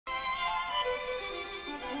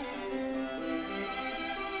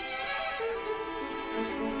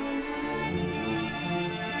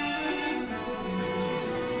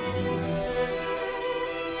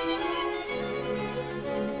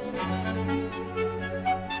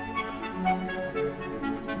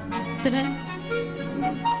President.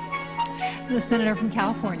 The Senator from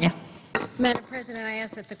California. Madam President, I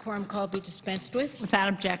ask that the quorum call be dispensed with. Without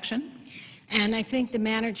objection. And I think the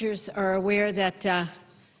managers are aware that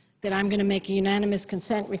that I'm going to make a unanimous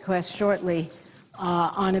consent request shortly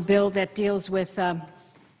on a bill that deals with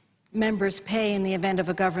members' pay in the event of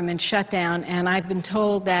a government shutdown. And I've been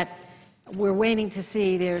told that we're waiting to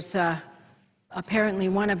see. There's apparently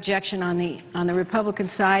one objection on the Republican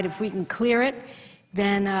side. If we can clear it,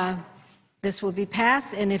 then this will be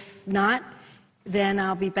passed. And if not, then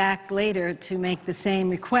I'll be back later to make the same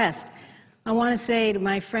request. I want to say to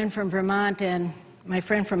my friend from Vermont and my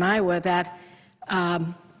friend from Iowa that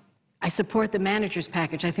I support the manager's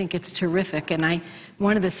package. I think it's terrific. And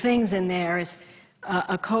one of the things in there is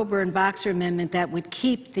a Coburn-Boxer amendment that would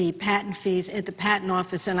keep the patent fees at the Patent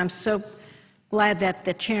Office. And I'm so glad that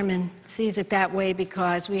the chairman sees it that way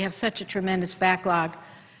because we have such a tremendous backlog.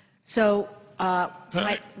 So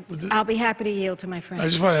I'll be happy to yield to my friend. I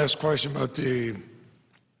just want to ask a question about the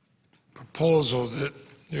proposal that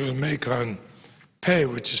you're going to make on pay,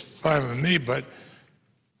 which is fine with me, but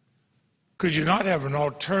could you not have an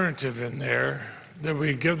alternative in there that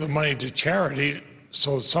we give the money to charity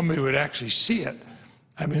so somebody would actually see it?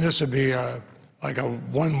 I mean, this would be like a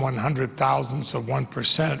 1/100,000th of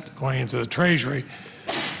 1% going into the Treasury.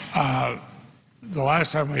 The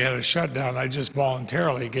last time we had a shutdown, I just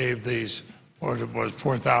voluntarily gave these, or it was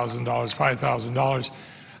 $4,000, $5,000.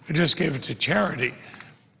 I just gave it to charity.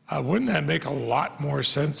 Wouldn't that make a lot more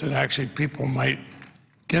sense and actually people might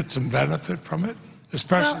get some benefit from it?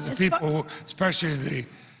 Especially the people, especially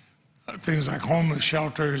the things like homeless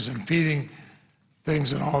shelters and feeding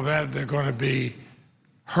things and all that, they're going to be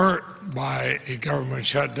hurt by a government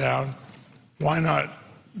shutdown. Why not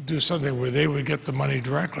do something where they would get the money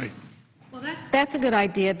directly? Well, that's a good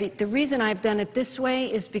idea. The reason I've done it this way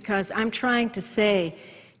is because I'm trying to say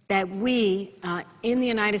that we, in the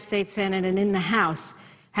United States Senate and in the House,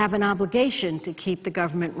 have an obligation to keep the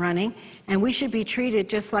government running, and we should be treated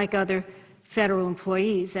just like other federal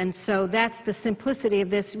employees. And so that's the simplicity of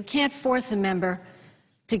this. We can't force a member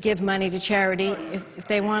to give money to charity if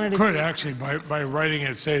they wanted to. Could actually, by writing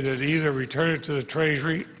it, say that either return it to the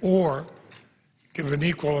Treasury or give an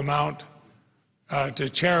equal amount to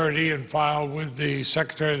charity and file with the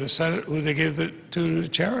Secretary of the Senate who they gave it to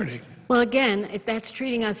charity. Well, again, if that's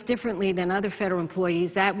treating us differently than other federal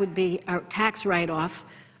employees, that would be our tax write-off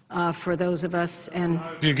for those of us. And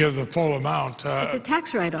you give the full amount. It's a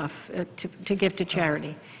tax write-off to give to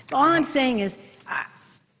charity. All I'm saying is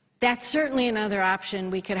that's certainly another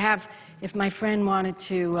option we could have if my friend wanted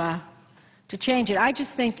to change it. I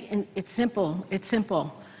just think it's simple. It's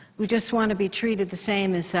simple. We just want to be treated the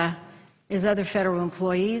same as other federal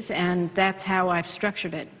employees, and that's how I've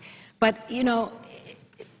structured it. But, you know,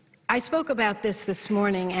 I spoke about this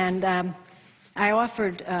morning, and I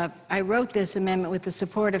wrote this amendment with the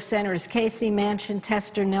support of Senators Casey, Manchin,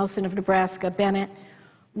 Tester, Nelson of Nebraska, Bennett,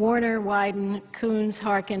 Warner, Wyden, Coons,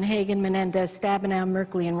 Harkin, Hagan, Menendez, Stabenow,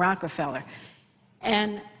 Merkley, and Rockefeller.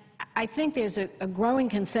 And I think there's a growing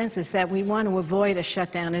consensus that we want to avoid a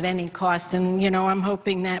shutdown at any cost, and, you know, I'm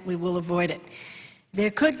hoping that we will avoid it. There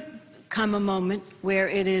could come a moment where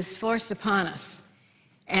it is forced upon us,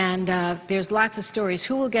 and there's lots of stories.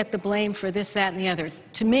 Who will get the blame for this, that, and the other?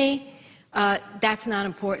 To me, that's not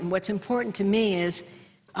important. What's important to me is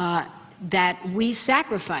that we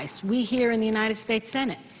sacrifice. We here in the United States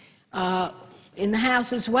Senate, in the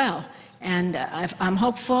House as well. And I'm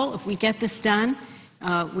hopeful if we get this done,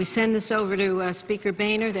 we send this over to Speaker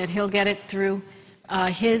Boehner, that he'll get it through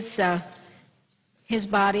his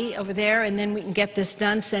body over there, and then we can get this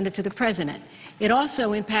done, send it to the President. It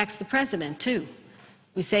also impacts the President, too.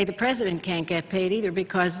 We say the President can't get paid either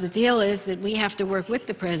because the deal is that we have to work with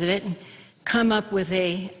the President and come up with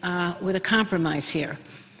a compromise here.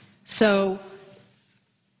 So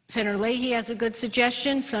Senator Leahy has a good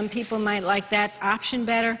suggestion. Some people might like that option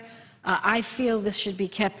better. I feel this should be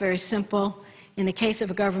kept very simple. In the case of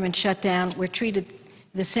a government shutdown, we're treated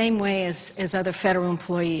the same way as other federal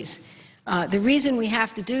employees. The reason we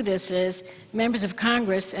have to do this is members of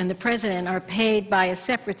Congress and the President are paid by a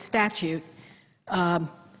separate statute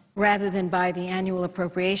rather than by the annual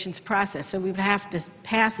appropriations process. So we would have to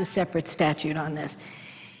pass a separate statute on this.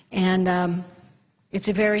 And it's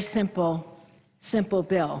a very simple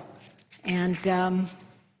bill. And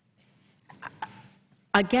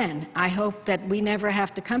again, I hope that we never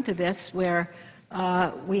have to come to this where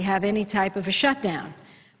we have any type of a shutdown.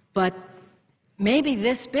 But maybe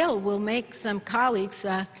this bill will make some colleagues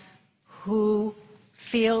who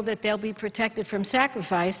feel that they'll be protected from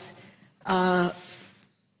sacrifice,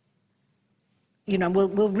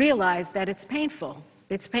 will realize that it's painful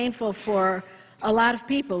It's painful for a lot of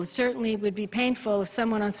people. It certainly would be painful if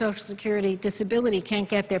someone on Social Security disability can't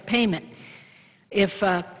get their payment, if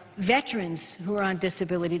veterans who are on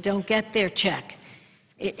disability don't get their check.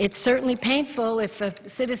 It's certainly painful if a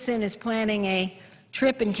citizen is planning a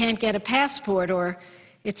trip and can't get a passport, or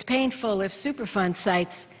it's painful if Superfund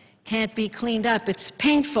sites can't be cleaned up. It's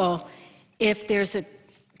painful if there's a,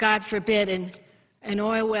 God forbid, an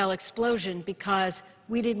oil well explosion because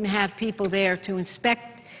we didn't have people there to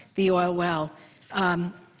inspect the oil well.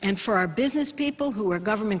 And for our business people who are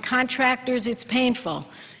government contractors, it's painful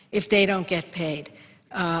if they don't get paid.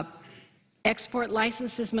 Export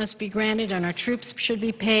licenses must be granted and our troops should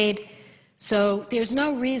be paid. So there's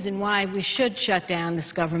no reason why we should shut down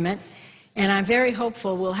this government, and I'm very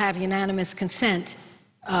hopeful we'll have unanimous consent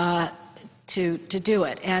to do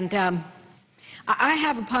it. And I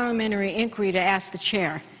have a parliamentary inquiry to ask the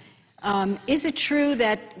chair. Is it true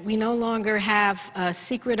that we no longer have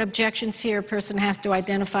secret objections here? A person has to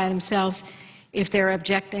identify themselves if they're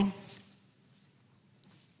objecting?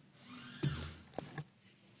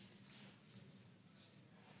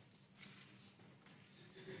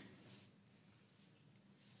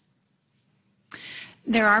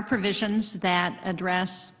 There are provisions that address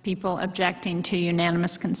people objecting to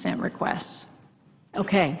unanimous consent requests.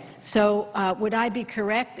 Okay. So would I be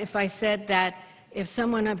correct if I said that if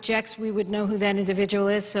someone objects, we would know who that individual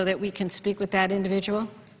is so that we can speak with that individual?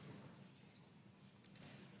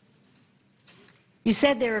 You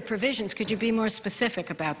said there are provisions. Could you be more specific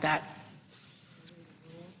about that?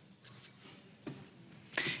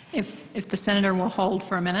 If the senator will hold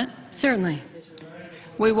for a minute, Certainly.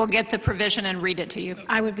 we will get the provision and read it to you.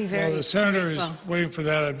 I would be very Well, the senator grateful. is waiting for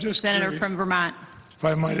that. I'm just Senator curious from Vermont. if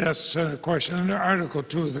I might ask the senator a question. Under Article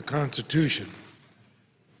 2 of the Constitution,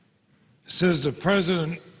 it says the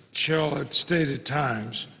President shall at stated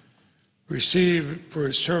times receive for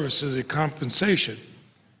his services a compensation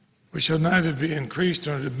which shall neither be increased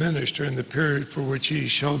nor diminished during the period for which he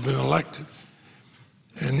shall have been elected.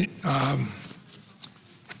 And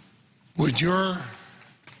would your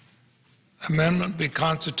amendment be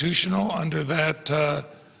constitutional under that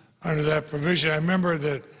provision? I remember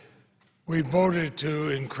that we voted to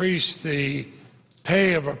increase the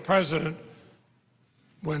pay of a president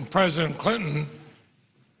when President Clinton,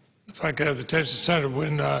 if I could have the attention of the Senator,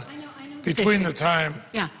 when between the time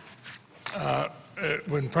Yeah.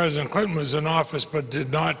 When President Clinton was in office but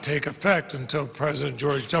did not take effect until President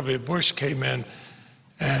George W. Bush came in,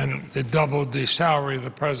 and it doubled the salary of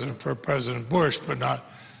the president for President Bush, but not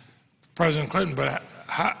President Clinton. But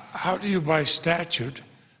how do you, by statute,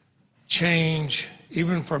 change,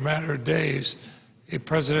 even for a matter of days, a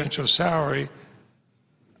presidential salary?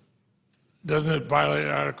 Doesn't it violate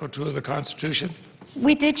Article 2 of the Constitution?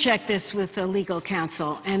 We did check this with the legal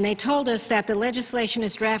counsel, and they told us that the legislation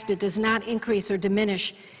as drafted does not increase or diminish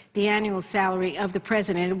the annual salary of the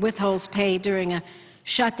president. It withholds pay during a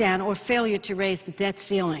shutdown or failure to raise the debt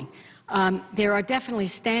ceiling. There are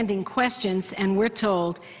definitely standing questions, and we're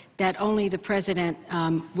told that only the president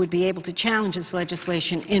would be able to challenge this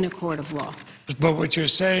legislation in a court of law. But what you're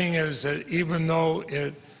saying is that even though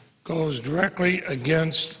it goes directly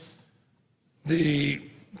against the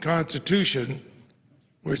Constitution,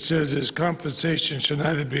 which says his compensation shall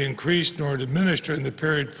neither be increased nor diminished during the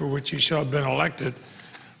period for which he shall have been elected,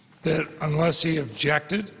 that unless he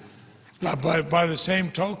objected, by the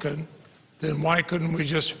same token, then why couldn't we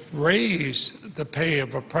just raise the pay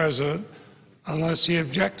of a president unless he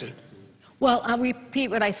objected? Well, I'll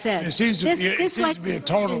repeat what I said. It seems to be a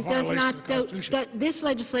total violation of the Constitution. This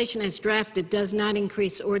legislation as drafted does not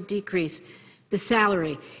increase or decrease the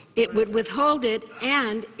salary. It would withhold it,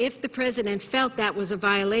 and if the president felt that was a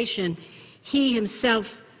violation, he himself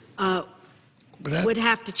would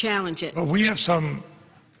have to challenge it. But we have some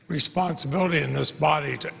responsibility in this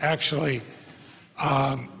body to actually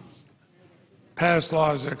pass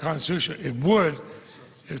laws that are constitutional. It would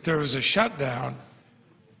if there was a shutdown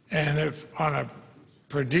and if on a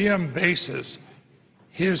per diem basis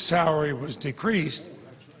his salary was decreased.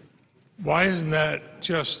 Why isn't that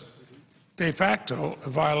just de facto a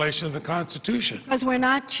violation of the Constitution? Because we're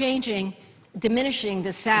not diminishing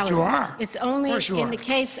the salary. But you are. It's only in the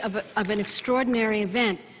case of an extraordinary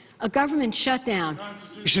event, a government shutdown. The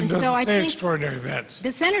Constitution doesn't So I say think extraordinary events.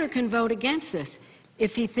 the senator can vote against this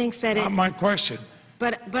if he thinks that Not my question.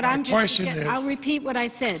 But I'm just, question is- I'll repeat what I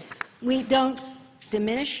said. We don't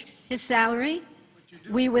diminish his salary.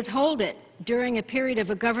 We withhold it during a period of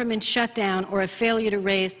a government shutdown or a failure to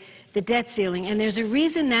raise the debt ceiling, and there's a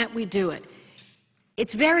reason that we do it.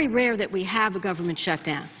 It's very rare that we have a government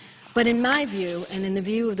shutdown, but in my view, and in the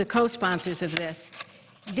view of the co-sponsors of this,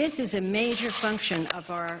 this is a major function of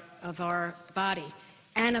our body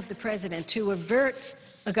and of the President to avert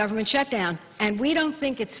a government shutdown. And we don't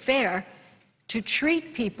think it's fair to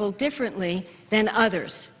treat people differently than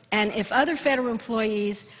others. And if other federal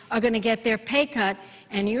employees are going to get their pay cut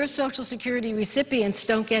and your Social Security recipients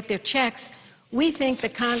don't get their checks, we think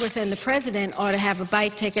that Congress and the President ought to have a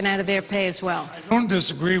bite taken out of their pay as well. I don't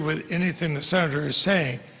disagree with anything the Senator is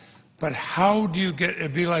saying, but how do you get,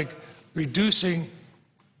 it'd be like reducing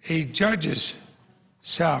a judge's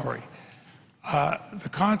salary. The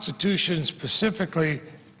Constitution specifically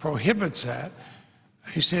prohibits that.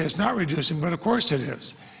 You say it's not reducing, but of course it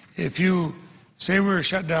is. If you say we were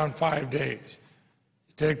shut down 5 days,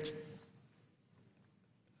 you take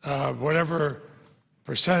whatever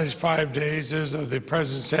percentage 5 days is of the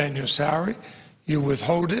President's annual salary, you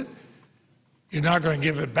withhold it. You're not going to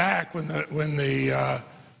give it back when the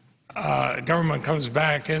government comes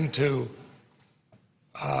back into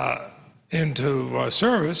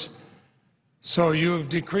service, so you've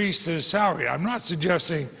decreased his salary. I'm not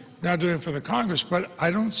suggesting not doing it for the Congress, but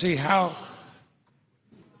I don't see how.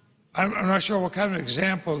 I'm not sure what kind of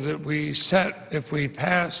example that we set if we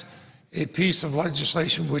pass a piece of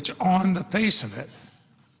legislation which, on the face of it,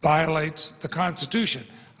 violates the Constitution.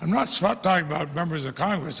 I'm not talking about members of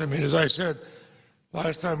Congress. I mean, as I said,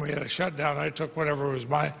 last time we had a shutdown, I took whatever was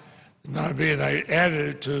my amount and I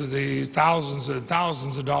added it to the thousands and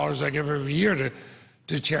thousands of dollars I give every year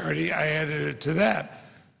to charity. I added it to that.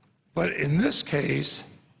 But in this case,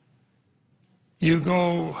 you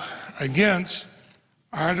go against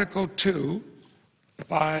Article 2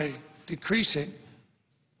 by decreasing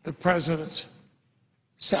the President's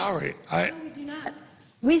salary. No, we do not.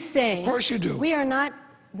 We say, of course you do. We are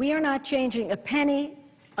not changing a penny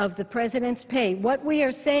of the President's pay. What we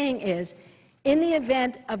are saying is, in the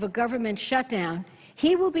event of a government shutdown,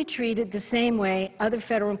 he will be treated the same way other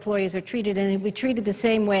federal employees are treated, and he'll be treated the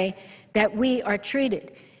same way that we are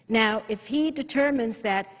treated. Now, if he determines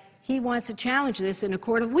that he wants to challenge this in a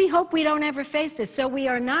court, we hope we don't ever face this, so we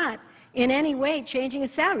are not in any way changing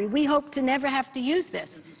his salary. We hope to never have to use this.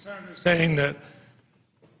 Is the Senator saying that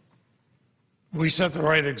we set the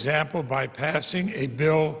right example by passing a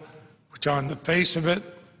bill which, on the face of it,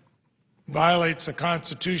 violates the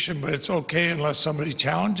Constitution, but it's okay unless somebody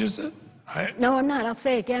challenges it? No, I'm not. I'll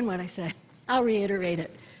say again what I said. I'll reiterate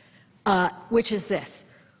it, which is this.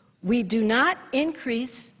 We do not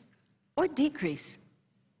increase or decrease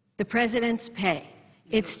the President's pay.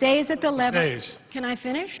 It stays at the level. Can I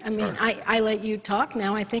finish? I mean, Sure. I let you talk.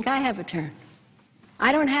 Now I think I have a turn.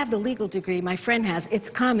 I don't have the legal degree my friend has. It's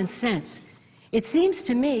common sense. It seems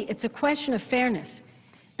to me it's a question of fairness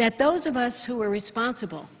that those of us who are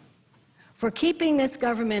responsible for keeping this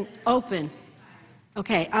government open,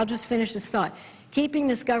 okay, I'll just finish this thought, keeping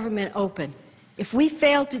this government open, if we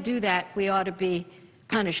fail to do that, we ought to be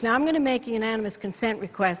punished. Now, I'm going to make a unanimous consent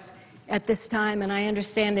request at this time, and I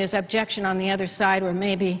understand there's objection on the other side or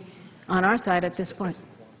maybe on our side at this point.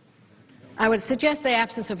 I would suggest the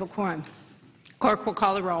absence of a quorum. Clerk will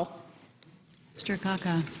call the roll. Mr.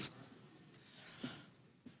 Akaka.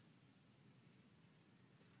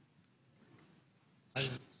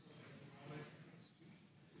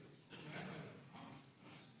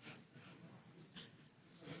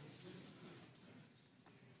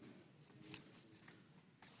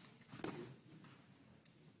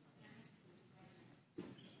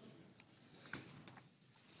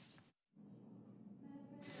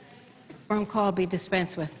 Quorum call be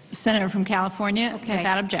dispensed with. Senator from California, Okay.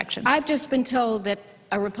 without objection. I've just been told that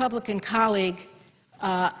a Republican colleague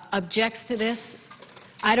objects to this.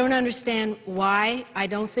 I don't understand why. I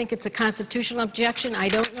don't think it's a constitutional objection. I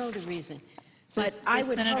don't know the reason. But I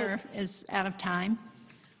would The hope, senator is out of time.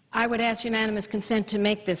 I would ask unanimous consent to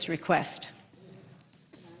make this request.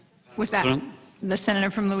 Without President? the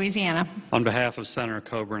senator from Louisiana. On behalf of Senator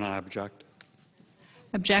Coburn, I object.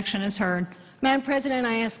 Objection is heard. Madam President,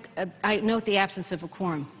 I note the absence of a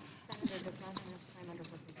quorum.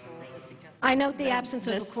 I note the absence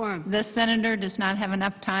of a quorum. The senator does not have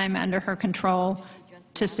enough time under her control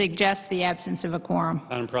to suggest the absence of a quorum.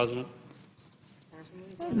 Madam President.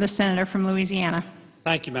 The senator from Louisiana.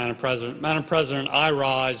 Thank you, Madam President. Madam President, I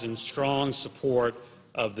rise in strong support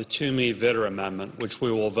of the Toomey-Vitter amendment, which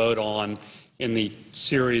we will vote on in the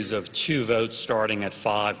series of 2 votes starting at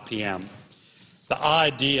 5 p.m. The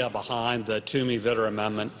idea behind the Toomey-Vitter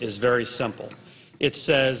amendment is very simple. It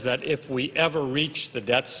says that if we ever reach the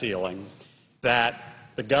debt ceiling, that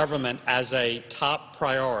the government as a top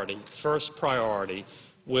priority, first priority,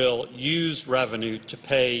 will use revenue to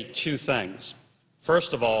pay 2 things. First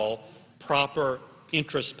of all, proper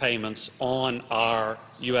interest payments on our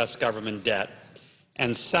U.S. government debt,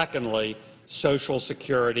 and secondly, Social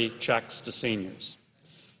Security checks to seniors.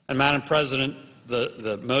 And, Madam President,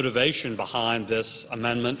 the motivation behind this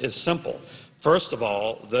amendment is simple. First of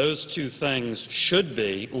all, those two things should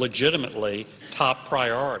be legitimately top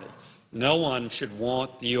priority. No one should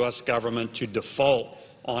want the U.S. government to default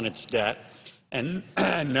on its debt, and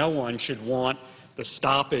no one should want the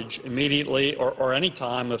stoppage immediately or any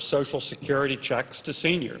time of Social Security checks to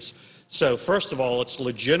seniors. So, first of all, it's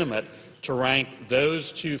legitimate to rank those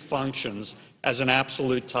two functions as an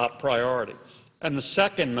absolute top priority. And the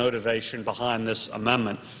second motivation behind this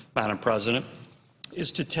amendment, Madam President,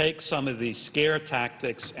 is to take some of the scare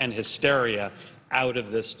tactics and hysteria out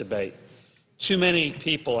of this debate. Too many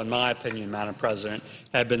people, in my opinion, Madam President,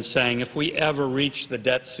 have been saying if we ever reach the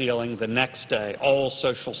debt ceiling the next day, all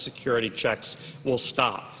Social Security checks will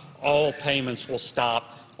stop. All payments will stop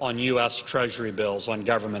on U.S. Treasury bills, on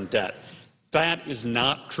government debt. That is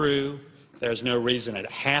not true. There's no reason it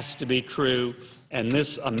has to be true. And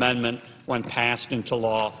this amendment, when passed into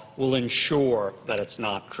law, will ensure that it's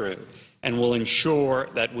not true and will ensure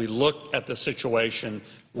that we look at the situation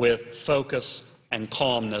with focus and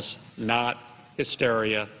calmness, not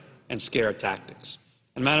hysteria and scare tactics.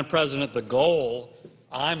 And, Madam President, the goal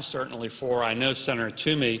I'm certainly for, I know Senator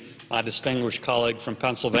Toomey, my distinguished colleague from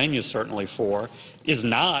Pennsylvania, is certainly for, is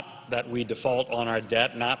not that we default on our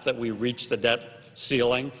debt, not that we reach the debt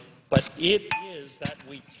ceiling, but it is that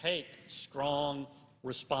we take strong,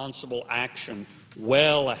 responsible action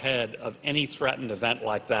well ahead of any threatened event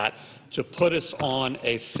like that to put us on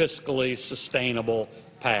a fiscally sustainable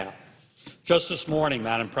path. Just this morning,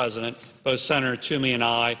 Madam President, both Senator Toomey and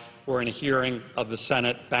I were in a hearing of the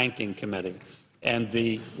Senate Banking Committee, and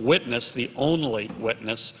the witness, the only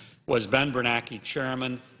witness, was Ben Bernanke,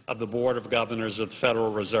 Chairman of the Board of Governors of the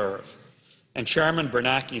Federal Reserve. And Chairman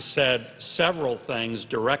Bernanke said several things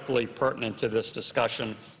directly pertinent to this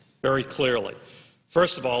discussion very clearly.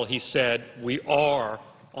 First of all, he said we are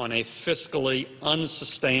on a fiscally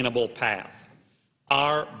unsustainable path.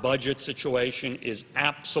 Our budget situation is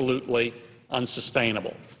absolutely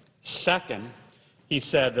unsustainable. Second, he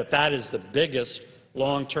said that that is the biggest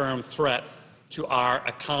long-term threat to our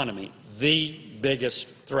economy, the biggest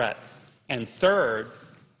threat. And third,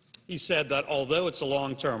 he said that although it's a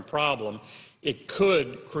long-term problem, it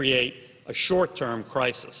could create a short-term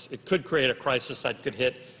crisis. It could create a crisis that could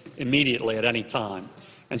hit immediately at any time.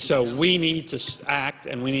 And so we need to act,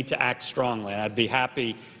 and we need to act strongly. I'd be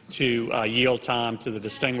happy to yield time to the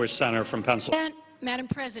distinguished senator from Pennsylvania. Madam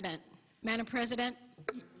President. Madam President.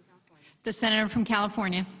 The senator from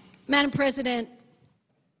California. Madam President,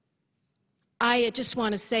 I just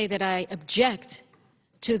want to say that I object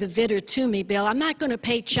to the Vitter-Toomey bill. I'm not going to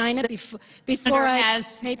pay China before I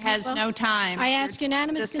pay people. has no time. I ask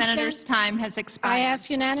unanimous consent. The senator's time has expired. I ask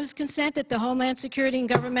unanimous consent that the Homeland Security and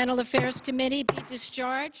Governmental Affairs Committee be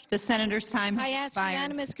discharged. The senator's time has I ask expired.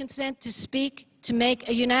 unanimous consent to speak, to make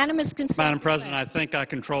a unanimous consent. Madam President, I think I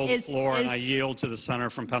control the floor, and I yield to the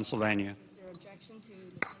senator from Pennsylvania.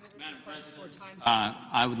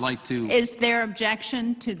 I would like to. Is there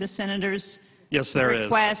objection to the senator's Yes, there is.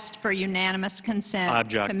 request for unanimous consent I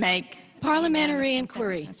object. to make Parliamentary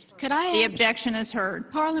inquiry. Could I the ask objection is heard.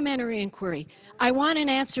 parliamentary inquiry? I want an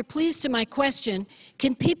answer, please, to my question.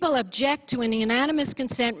 Can people object to an unanimous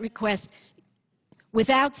consent request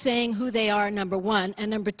without saying who they are, number one? And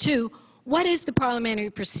number two, what is the parliamentary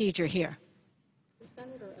procedure here? The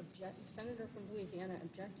senator from Louisiana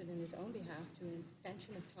objected in his own behalf to an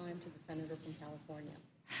extension of time to the senator from California.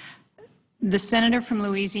 The senator from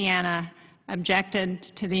Louisiana objected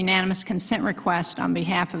to the unanimous consent request on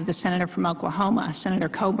behalf of the senator from Oklahoma, Senator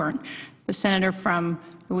Coburn. The senator from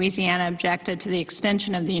Louisiana objected to the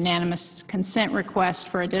extension of the unanimous consent request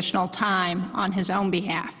for additional time on his own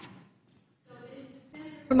behalf.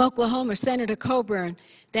 From Oklahoma, Senator Coburn,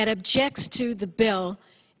 that objects to the bill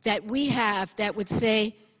that we have that would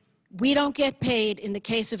say we don't get paid in the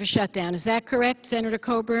case of a shutdown. Is that correct? Senator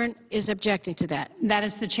Coburn is objecting to that. That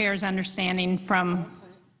is the chair's understanding from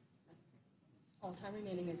All time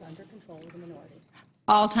remaining is under control of the minority.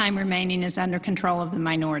 all time remaining is under control of the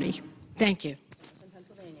minority. Thank you. From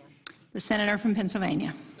Pennsylvania. The senator from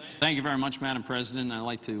Pennsylvania. Thank you very much, Madam President. I'd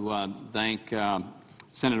like to thank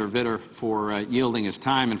Senator Vitter for yielding his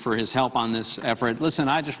time and for his help on this effort. Listen,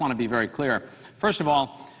 I just want to be very clear. First of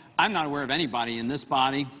all, I'm not aware of anybody in this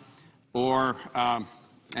body or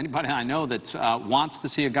anybody I know that wants to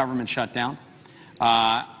see a government shutdown.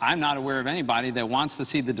 I'm not aware of anybody that wants to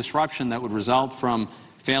see the disruption that would result from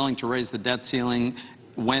failing to raise the debt ceiling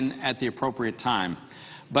when at the appropriate time.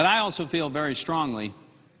 But I also feel very strongly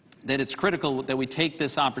that it's critical that we take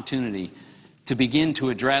this opportunity to begin to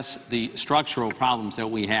address the structural problems that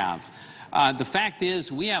we have. The fact is,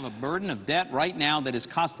 we have a burden of debt right now that is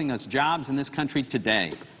costing us jobs in this country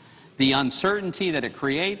today. The uncertainty that it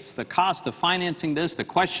creates, the cost of financing this, the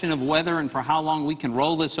question of whether and for how long we can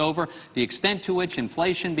roll this over, the extent to which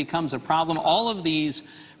inflation becomes a problem, all of these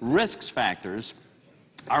risk factors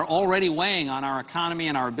are already weighing on our economy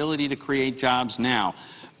and our ability to create jobs now.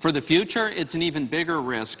 For the future, it's an even bigger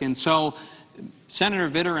risk. And so Senator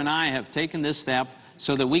Vitter and I have taken this step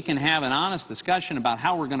so that we can have an honest discussion about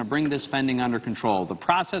how we're going to bring this spending under control, the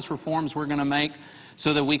process reforms we're going to make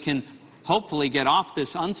so that we can hopefully get off this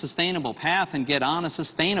unsustainable path and get on a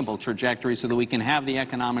sustainable trajectory so that we can have the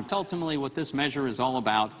economic. That's ultimately what this measure is all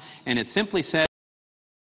about, and it simply says,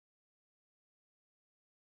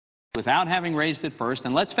 without having raised it first,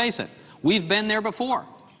 and let's face it, we've been there before.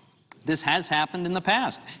 This has happened in the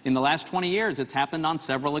past. In the last 20 years, it's happened on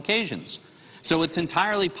several occasions. So it's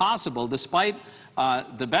entirely possible, despite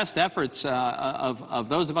the best efforts of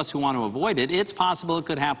those of us who want to avoid it, it's possible it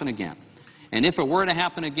could happen again. And if it were to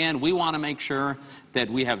happen again, we want to make sure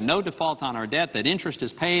that we have no default on our debt, that interest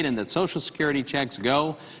is paid, and that Social Security checks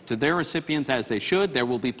go to their recipients as they should. There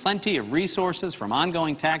will be plenty of resources from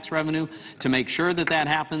ongoing tax revenue to make sure that that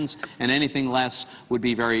happens, and anything less would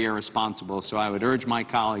be very irresponsible. So I would urge my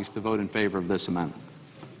colleagues to vote in favor of this amendment.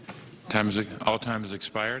 All time has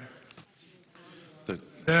expired.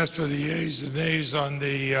 As for the yeas and nays on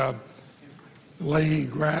the Leahy,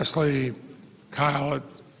 Grassley, Kyle,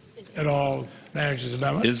 et al. Manager's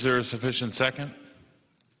amendment. Is there a sufficient second?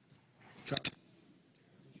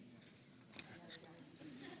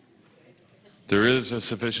 There is a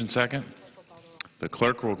sufficient second. The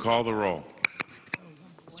clerk will call the roll.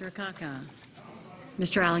 Mr. Akaka.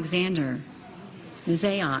 Mr. Alexander. Ms.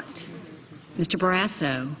 Ayotte. Mr.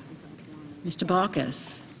 Barrasso. Mr. Baucus.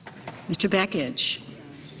 Mr. Bekich.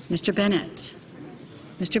 Mr. Bennett.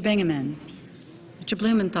 Mr. Bingaman. Mr.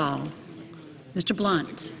 Blumenthal. Mr.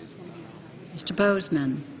 Blunt. Mr.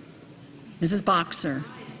 Bozeman. Mrs. Boxer.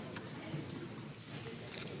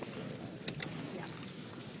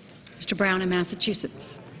 Mr. Brown of Massachusetts.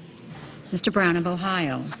 Mr. Brown of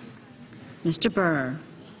Ohio. Mr. Burr.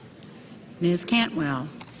 Ms. Cantwell.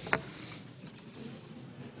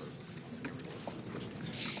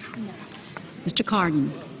 Mr.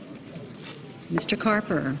 Cardin. Mr.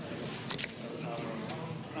 Carper.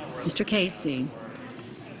 Mr. Casey.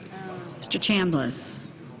 Mr. Chambliss.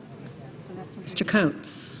 Mr. Coates.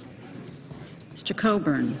 Mr.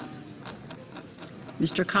 Coburn.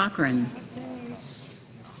 Mr. Cochran.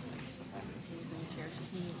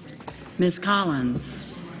 Ms. Collins.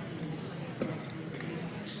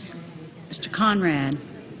 Mr. Conrad.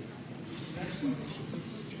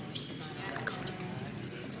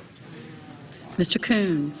 Mr.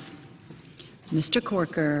 Coons. Mr.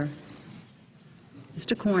 Corker.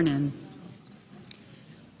 Mr. Cornyn.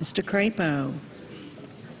 Mr. Crapo.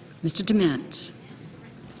 Mr. Dement.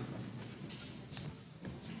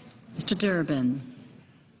 Mr. Durbin.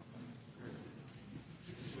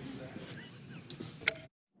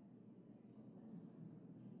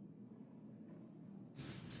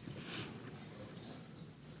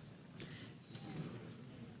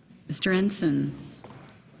 Mr. Ensign.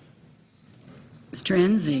 Mr.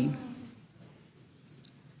 Enzi.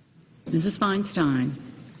 Mrs. Feinstein.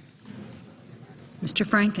 Mr.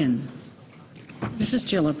 Franken.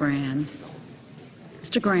 Mrs. Gillibrand.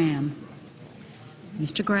 Mr. Graham.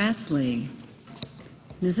 Mr. Grassley.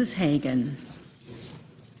 Mrs. Hagan.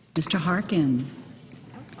 Mr. Harkin.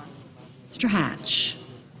 Mr. Hatch.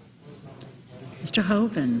 Mr.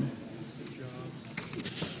 Hoven.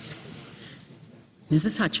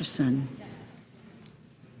 Mrs. Hutcherson.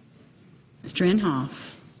 Mr. Inhofe.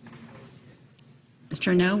 Mr.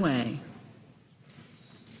 Inouye.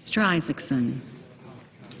 Mr. Isaacson.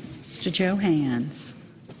 Mr. Joe Hands.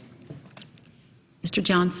 Mr.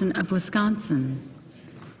 Johnson of Wisconsin.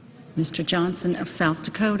 Mr. Johnson of South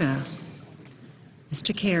Dakota.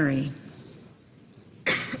 Mr. Kerry.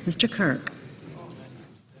 Mr. Kirk.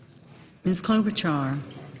 Ms. Klobuchar.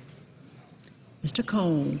 Mr.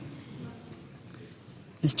 Cole.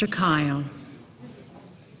 Mr. Kyle.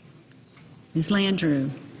 Ms.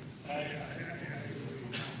 Landrieu.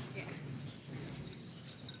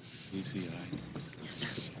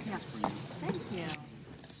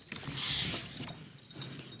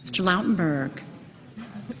 Mr. Lautenberg.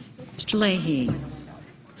 Mr. Leahy.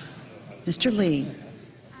 Mr. Lee.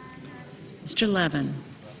 Mr. Levin.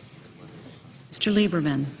 Mr.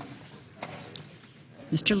 Lieberman.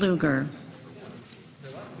 Mr. Lugar.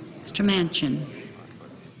 Mr. Manchin.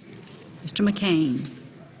 Mr. McCain.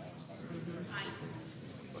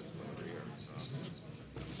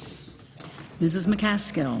 Mrs.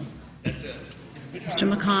 McCaskill. Mr.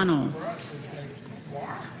 McConnell.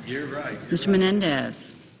 You're right. Mr. Menendez.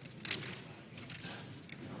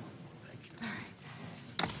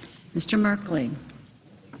 Mr. Merkley.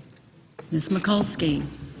 Ms. Mikulski.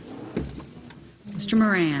 Mr.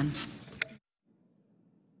 Moran.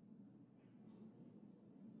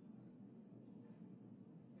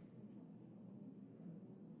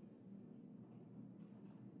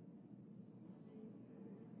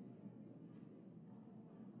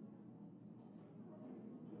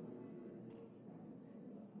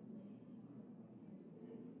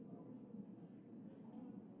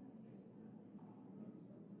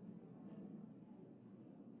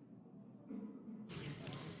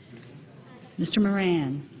 Mr.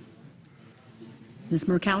 Moran. Ms.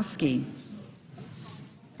 Murkowski.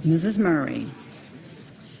 Mrs. Murray.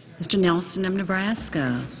 Mr. Nelson of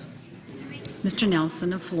Nebraska. Mr.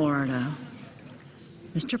 Nelson of Florida.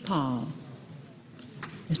 Mr. Paul.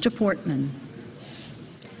 Mr. Portman.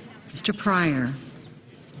 Mr. Pryor.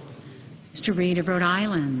 Mr. Reed of Rhode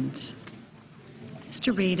Island.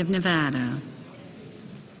 Mr. Reed of Nevada.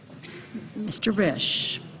 Mr.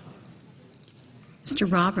 Risch.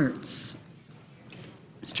 Mr. Roberts.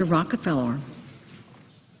 Mr. Rockefeller.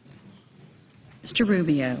 Mr.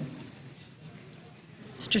 Rubio.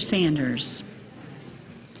 Mr. Sanders.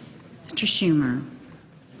 Mr. Schumer.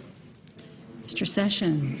 Mr.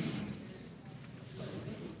 Sessions.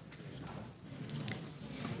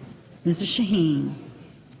 Mrs. Shaheen.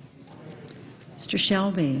 Mr.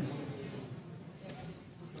 Shelby.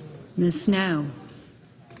 Ms. Snow.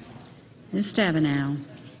 Ms. Stabenow.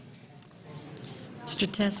 Mr.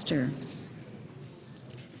 Tester.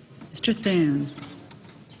 Mr. Thune.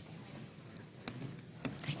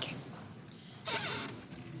 Thank you.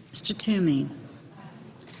 Mr. Toomey.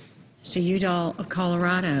 Mr. Udall of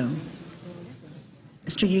Colorado.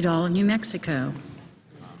 Mr. Udall of New Mexico.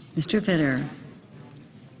 Mr. Vitter.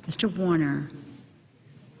 Mr. Warner.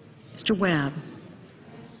 Mr. Webb.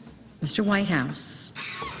 Mr. Whitehouse.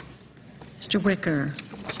 Mr. Wicker.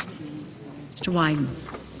 Mr.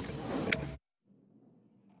 Wyden.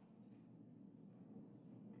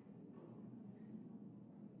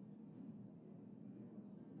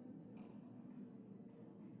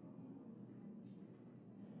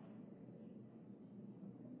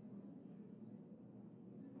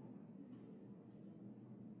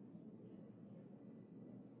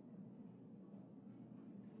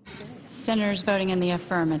 Senators voting in the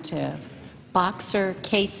affirmative: Boxer,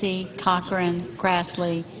 Casey, Cochran,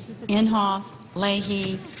 Grassley, Inhofe,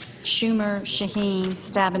 Leahy, Schumer, Shaheen,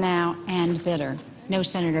 Stabenow, and Vitter. No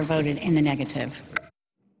senator voted in the negative.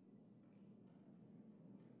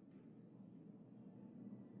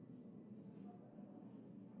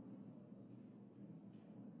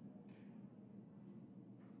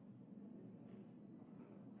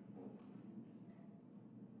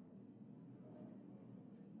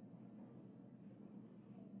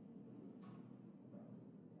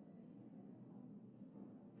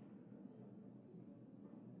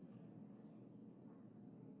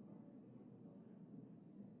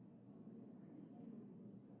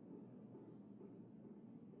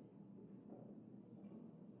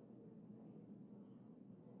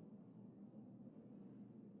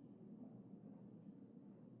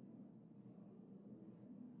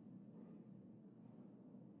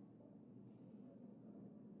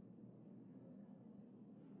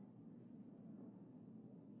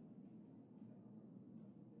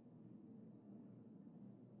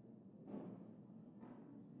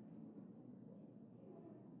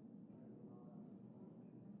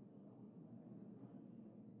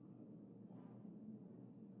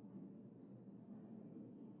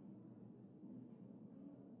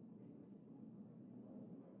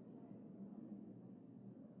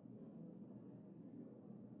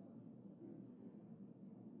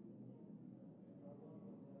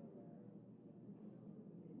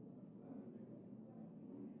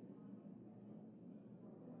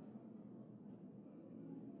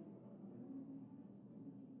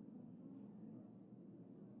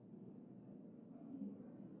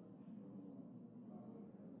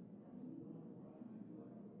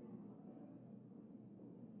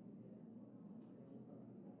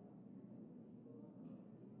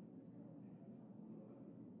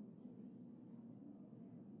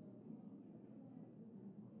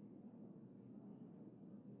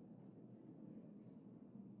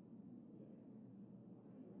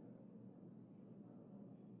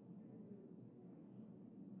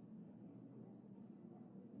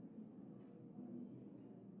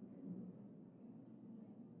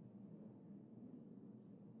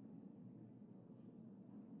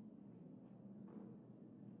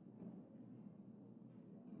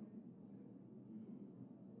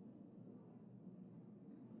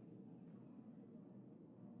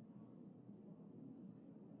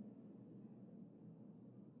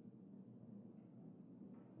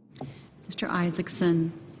 Mr.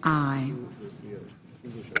 Isaacson, aye.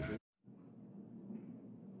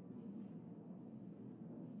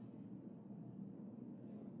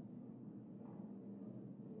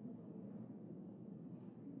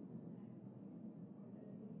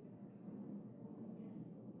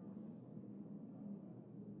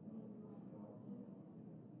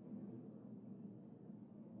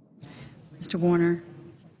 Mr. Warner,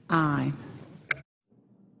 aye.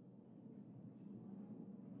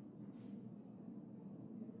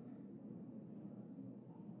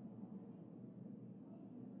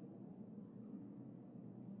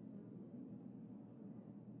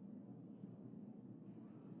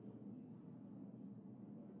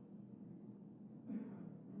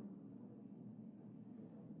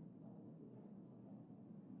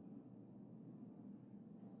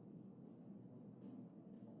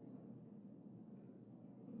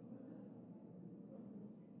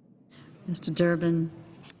 Mr. Durbin,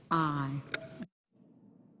 aye.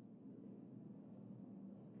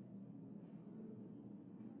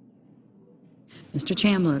 Mr.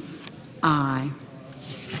 Chambliss, aye.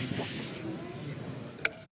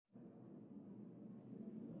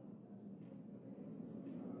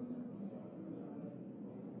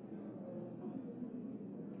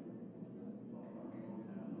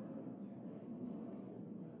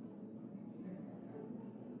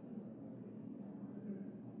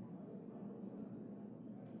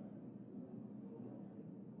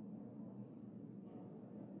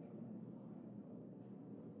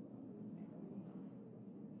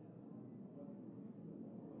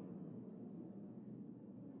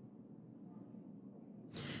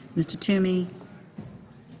 Mr. Toomey,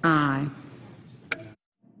 aye.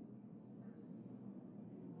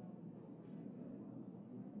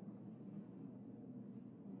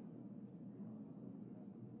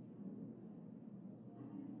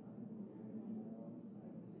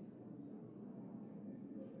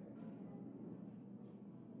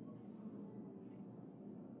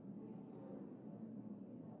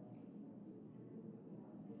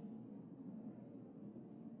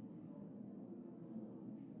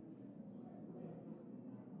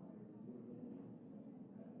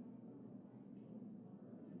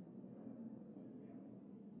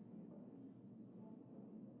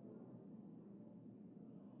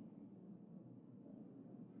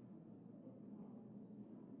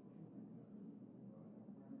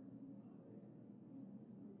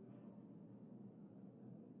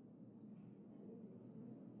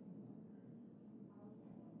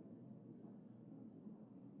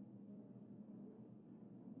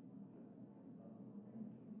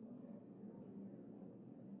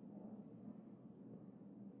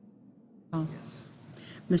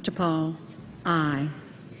 Mr. Paul, aye.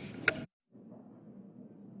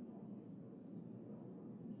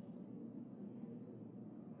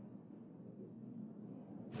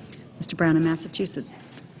 Mr. Brown in Massachusetts,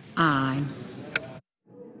 aye.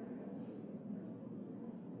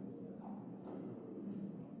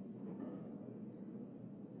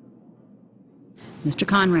 Mr.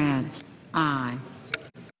 Conrad, aye.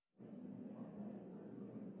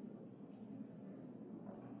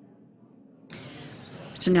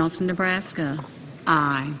 Mr. Nelson, Nebraska,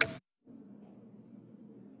 aye.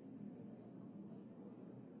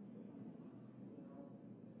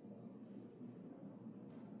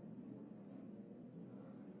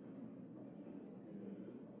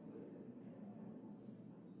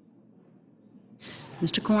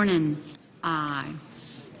 Mr. Cornyn, aye.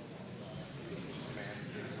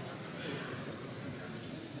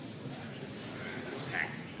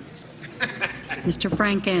 Mr.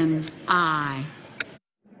 Franken, aye.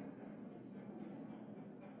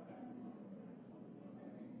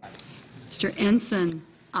 Mr. Ensign,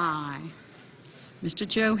 aye. Mr.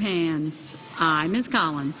 Johans, aye. Ms.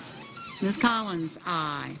 Collins. Ms. Collins,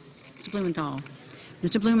 aye. Mr. Blumenthal.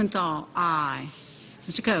 Mr. Blumenthal, aye.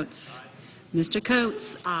 Mr. Coates. Mr. Coates,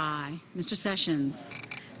 aye. Mr. Sessions.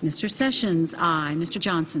 Mr. Sessions, aye. Mr.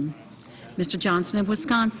 Johnson. Mr. Johnson of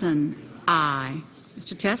Wisconsin, aye.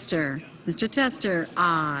 Mr. Tester. Mr. Tester,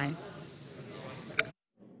 aye.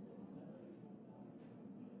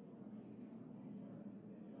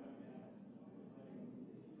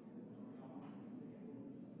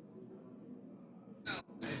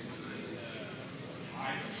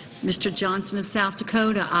 Mr. Johnson of South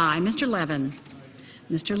Dakota, aye. Mr. Levin.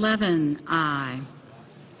 Mr. Levin, aye.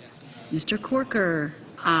 Mr. Corker,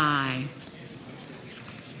 aye.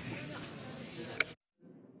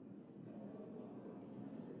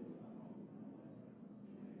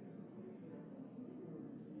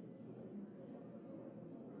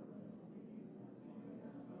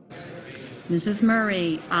 Mrs.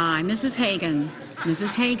 Murray, aye. Mrs. Hagan.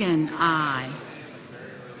 Mrs. Hagan, aye.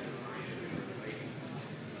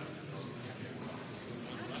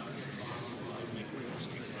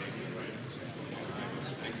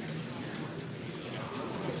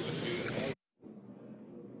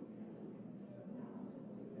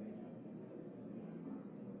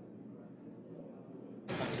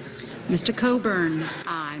 Mr. Coburn,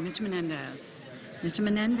 aye. Mr. Menendez. Mr.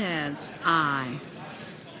 Menendez, aye.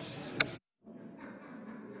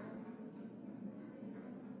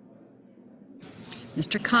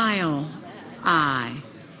 Mr. Kyle, aye.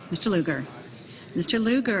 Mr. Lugar. Mr.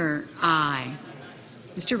 Lugar, aye.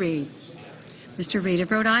 Mr. Reed. Mr. Reed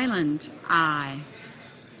of Rhode Island, aye.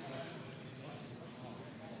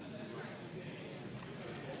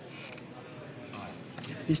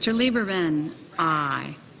 Mr. Lieberman,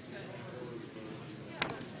 aye.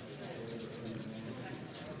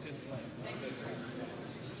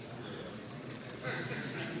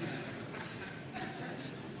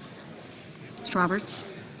 Mr. Roberts.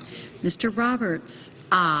 Mr. Roberts,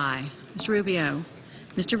 aye. Mr. Rubio.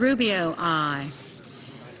 Mr. Rubio, aye.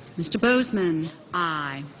 Mr. Bozeman,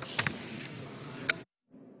 aye.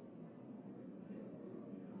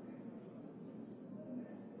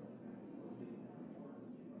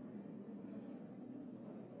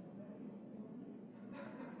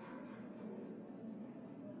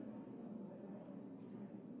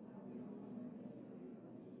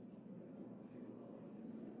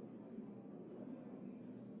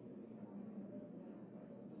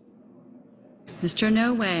 Mr.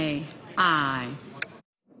 No Way, aye.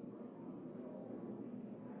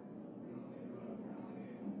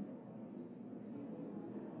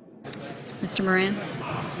 Mr. Moran.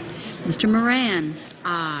 Mr. Moran,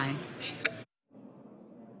 aye.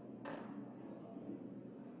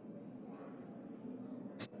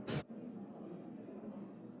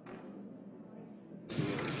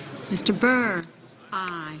 Mr. Burr,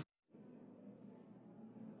 aye.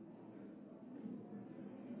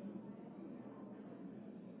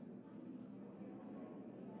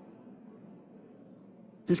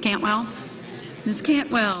 Ms. Cantwell? Ms.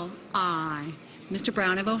 Cantwell, aye. Mr.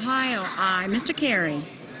 Brown of Ohio, aye. Mr. Carey?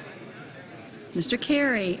 Mr.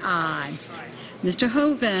 Carey, aye. Mr.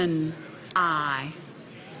 Hoven, aye.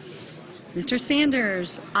 Mr. Sanders,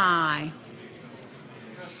 aye.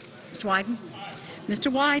 Mr. Wyden? Mr.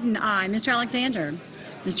 Wyden, aye. Mr. Alexander?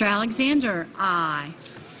 Mr. Alexander, aye.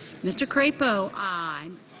 Mr. Crapo, aye.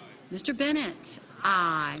 Mr. Bennett,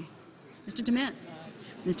 aye. Mr. Dement?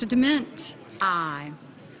 Mr. Dement, aye.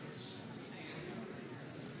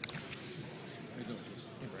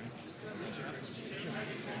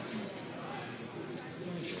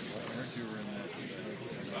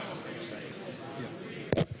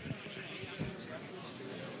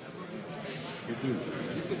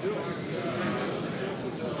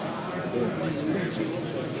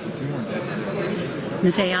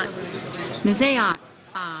 Ms. Ayotte? Ms. Ayotte,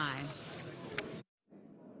 aye.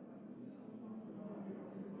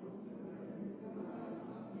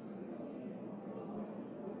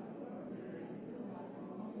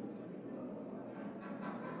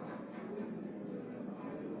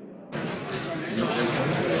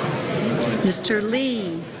 Mr.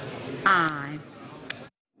 Lee, aye.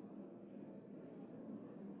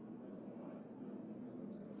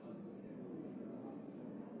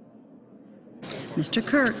 Mr.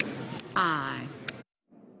 Kirk, aye.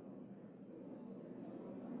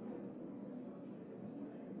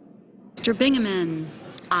 Mr. Bingaman,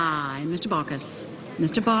 aye. Mr. Baucus.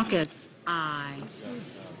 Mr. Baucus, aye.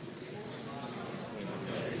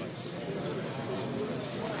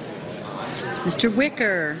 Mr.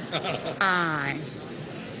 Wicker, aye.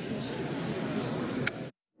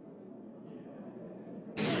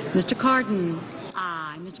 Mr. Cardin,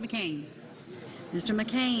 aye. Mr. McCain. Mr.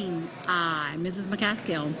 McCain, aye. Mrs.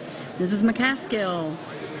 McCaskill. Mrs. McCaskill,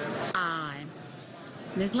 aye.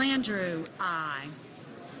 Ms. Landrieu, aye.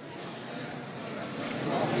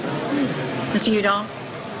 Mr. Udall.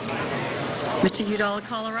 Mr. Udall of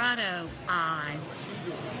Colorado, aye.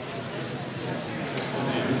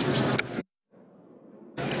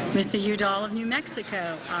 Mr. Udall of New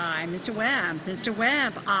Mexico, aye. Mr. Webb. Mr.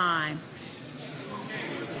 Webb, aye.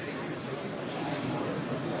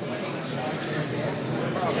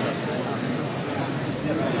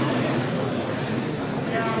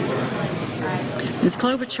 Ms.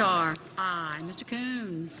 Klobuchar, aye. Mr.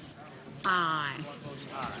 Coons, aye.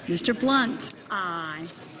 Mr. Blunt, aye.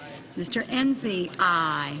 Mr. Enzi,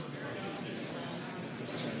 aye.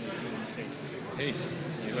 Hey,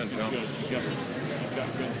 you went, Joe.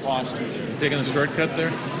 Taking a shortcut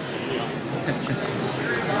there?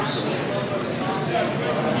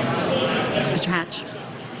 Mr. Hatch.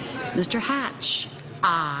 Mr. Hatch?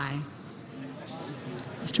 Aye.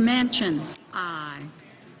 Mr. Manchin? Aye.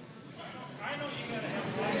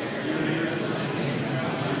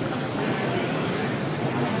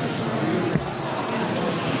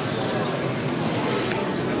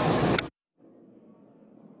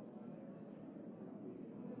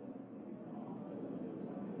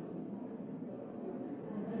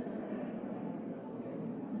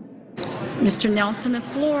 Mr. Nelson of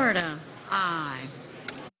Florida? Aye.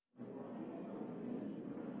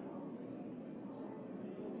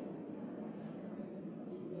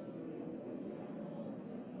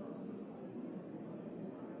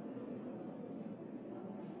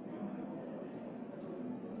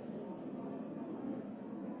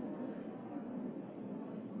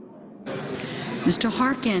 Mr.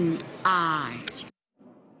 Harkin? Aye.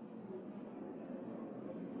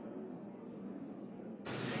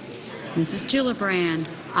 Mrs. Gillibrand?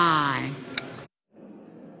 Aye.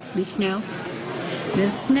 Ms. Snow?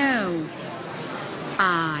 Ms. Snow?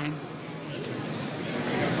 Aye.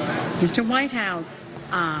 Mr. Whitehouse?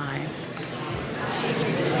 Aye.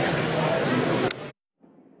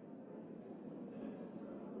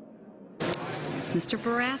 Mr.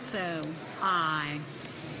 Barrasso? Aye.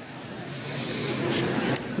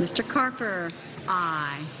 Mr. Carper?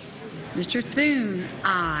 Aye. Mr. Thune?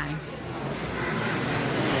 Aye.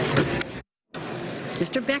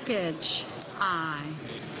 Mr. Beckich?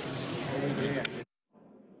 Aye.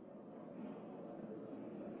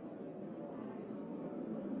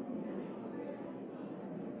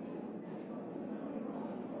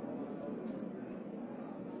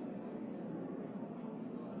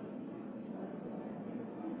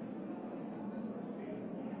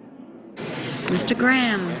 Mr.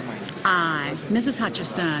 Graham? Aye. Mrs.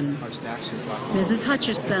 Hutchison? Mrs.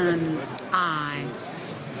 Hutchison?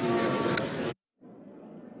 Aye.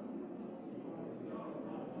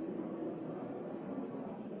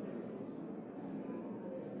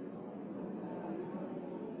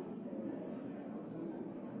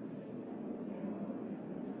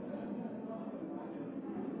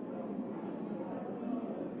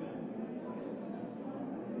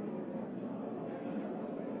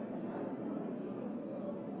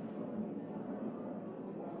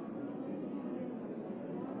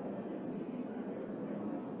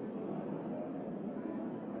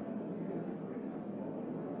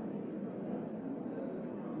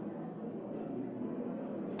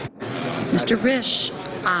 Mr. Risch?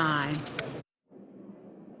 Aye.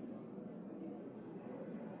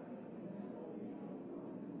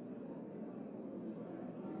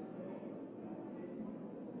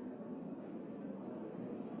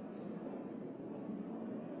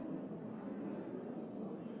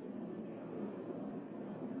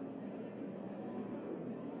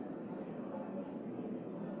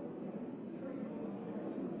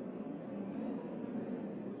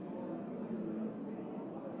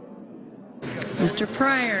 Mr.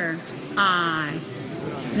 Pryor?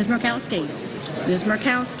 Aye. Ms. Murkowski? Ms.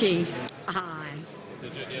 Murkowski? Aye.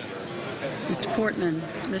 Mr. Portman?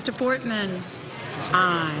 Mr. Portman?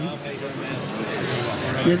 Aye.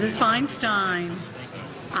 Mrs. Feinstein?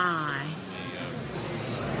 Aye.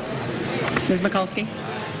 Ms. Mikulski?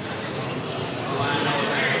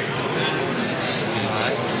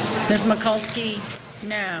 Ms. Mikulski?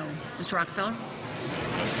 No. Mr. Rockefeller?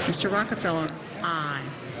 Mr. Rockefeller? Aye.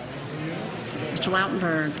 Mr.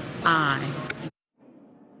 Lautenberg? Aye.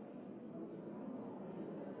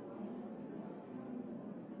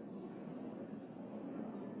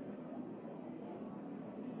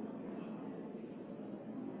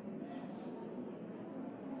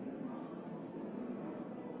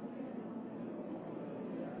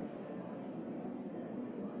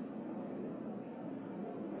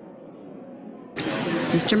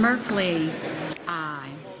 Mr. Merkley?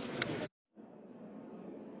 Aye.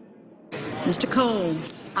 Mr. Cole?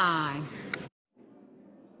 Aye.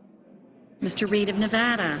 Mr. Reed of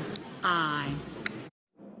Nevada? Aye.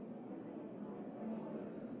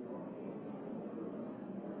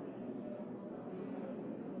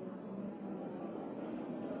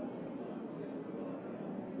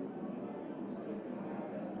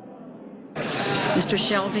 Mr.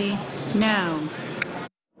 Shelby? No.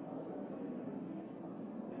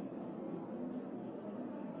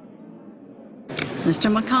 Mr.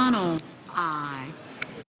 McConnell? Aye.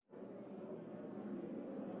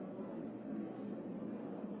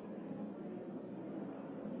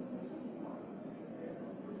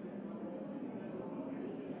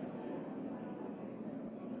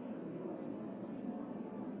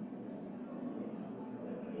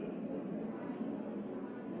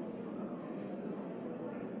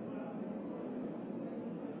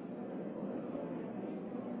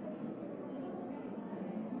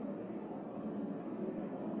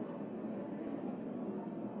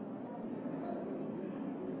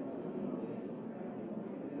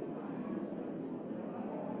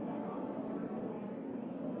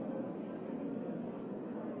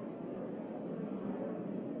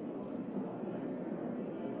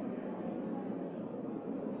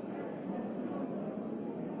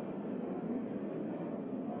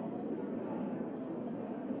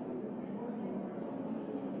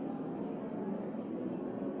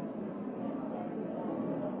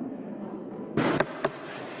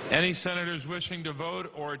 Any senators wishing to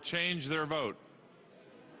vote or change their vote?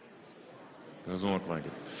 Doesn't look like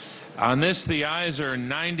it. On this, the ayes are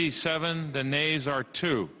 97, the nays are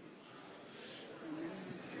 2.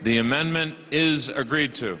 The amendment is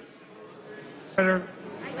agreed to. Senator,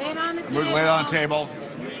 Move to lay it on the table.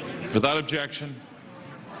 Without objection.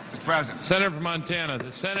 Mr. President. Senator from Montana,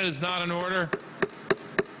 the Senate is not in order.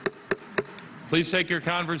 Please take your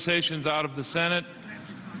conversations out of the Senate.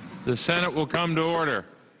 The Senate will come to order.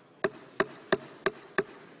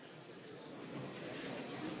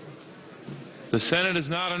 The Senate is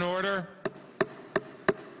not in order.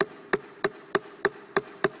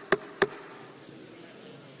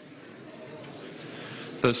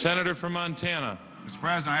 The senator from Montana. Mr.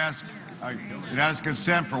 President, I ask unanimous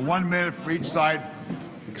consent for 1 minute for each side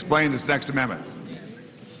to explain this next amendment.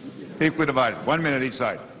 Equally divided. 1 minute each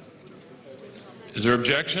side. Is there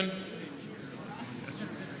objection?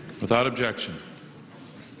 Without objection.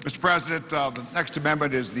 Mr. President, the next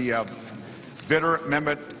amendment is the Vitter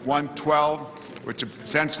Amendment 112, which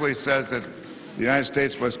essentially says that the United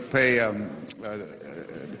States must pay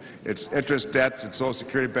its interest, debts, and Social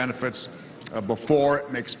Security benefits before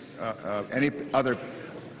it makes any other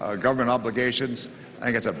government obligations. I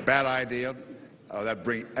think it's a bad idea. That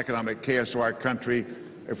brings economic chaos to our country.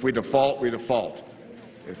 If we default, we default.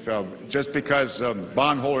 If, just because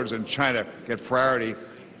bondholders in China get priority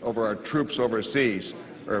over our troops overseas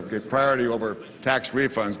or get priority over tax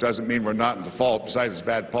refunds doesn't mean we're not in default. Besides, it's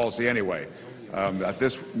bad policy anyway.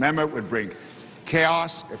 This amendment would bring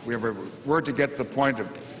chaos. If we ever were to get to the point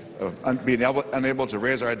of being unable to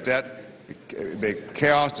raise our debt, it would make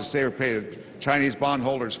chaos to say we pay the Chinese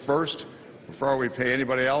bondholders first before we pay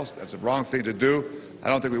anybody else. That's the wrong thing to do. I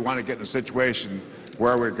don't think we want to get in a situation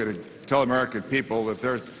where we're going to tell American people that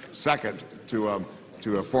they're second to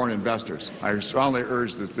foreign investors. I strongly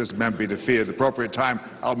urge that this amendment be defeated. At the appropriate time,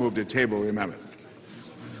 I'll move to table the amendment.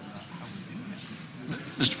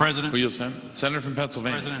 Mr. President. Will you Senator from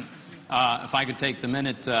Pennsylvania. President, if I could take the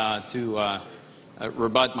minute to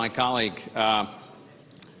rebut my colleague.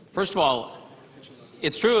 First of all,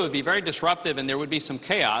 it's true it would be very disruptive and there would be some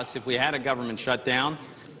chaos if we had a government shutdown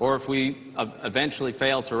or if we eventually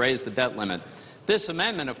failed to raise the debt limit. This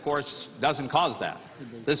amendment, of course, doesn't cause that.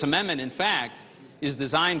 This amendment, in fact, is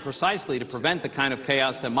designed precisely to prevent the kind of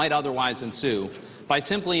chaos that might otherwise ensue by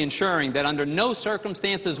simply ensuring that under no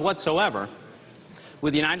circumstances whatsoever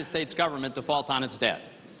would the United States government default on its debt.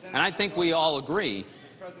 And I think we all agree.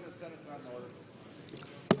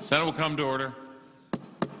 Senate will come to order.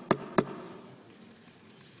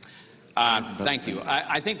 Thank you.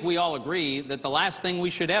 I think we all agree that the last thing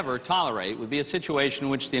we should ever tolerate would be a situation in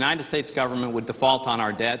which the United States government would default on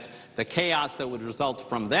our debt. The chaos that would result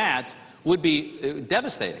from that would be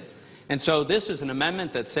devastating. And so this is an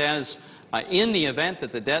amendment that says in the event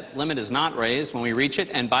that the debt limit is not raised when we reach it,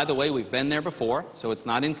 and by the way, we've been there before, so it's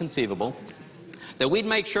not inconceivable, that we'd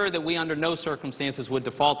make sure that we under no circumstances would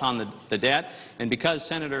default on the debt. And because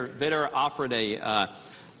Senator Vitter offered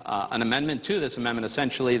an amendment to this amendment,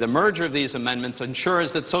 essentially, the merger of these amendments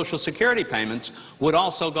ensures that Social Security payments would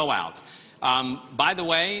also go out. By the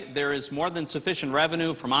way, there is more than sufficient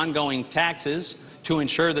revenue from ongoing taxes to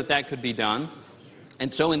ensure that that could be done.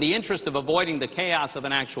 And so in the interest of avoiding the chaos of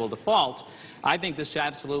an actual default, I think this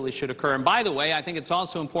absolutely should occur. And by the way, I think it's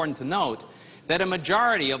also important to note that a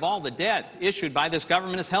majority of all the debt issued by this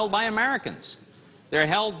government is held by Americans. They're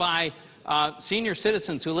held by senior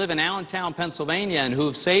citizens who live in Allentown, Pennsylvania, and who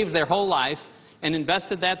have saved their whole life and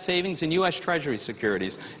invested that savings in U.S. Treasury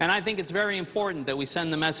securities. And I think it's very important that we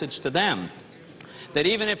send the message to them that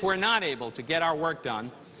even if we're not able to get our work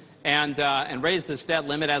done and raise this debt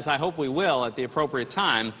limit, as I hope we will at the appropriate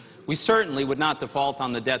time, we certainly would not default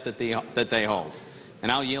on the debt that they hold.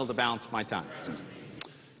 And I'll yield the balance of my time.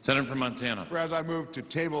 Senator from Montana. Whereas I move to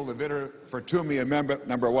table the Vitter for Toomey Amendment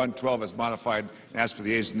number 112 as modified and ask for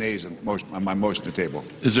the ayes and nays on my motion to table.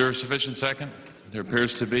 Is there a sufficient second? There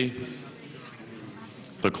appears to be.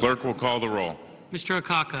 The clerk will call the roll. Mr.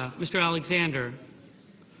 Akaka, Mr. Alexander,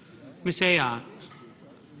 Ms. Ayotte,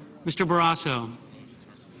 Mr. Barrasso,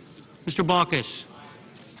 Mr. Baucus,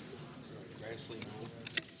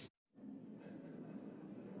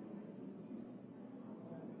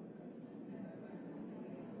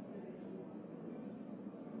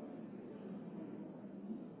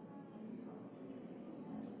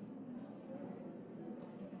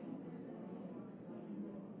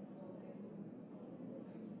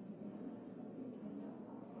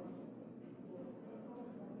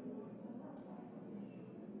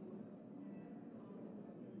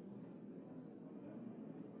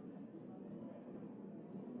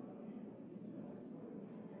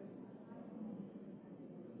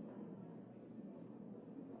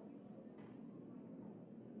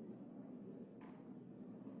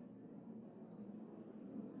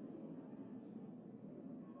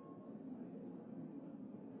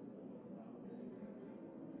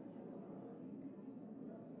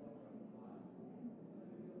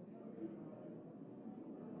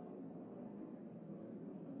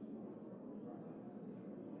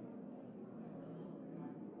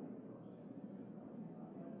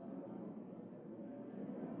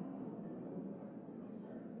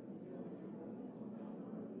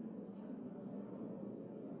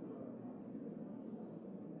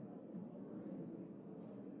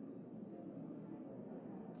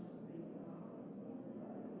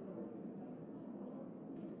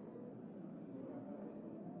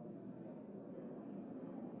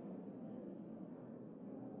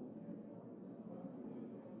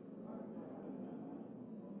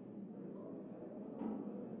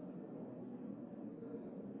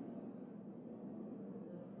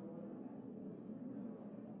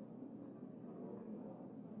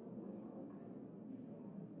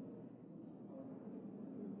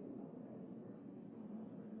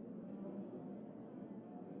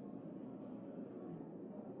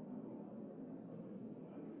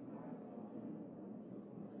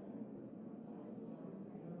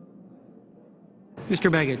 Mr.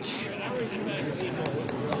 Begich.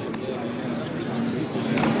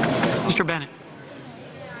 Mr. Bennett.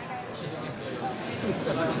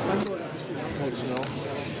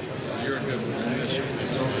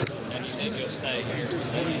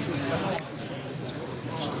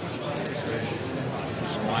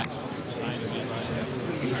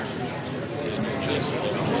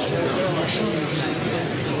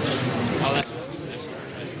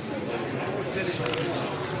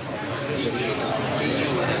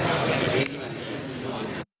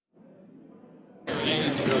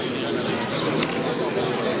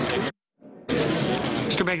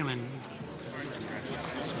 Mr. Begelman.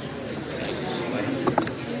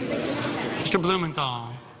 Mr.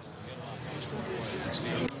 Blumenthal.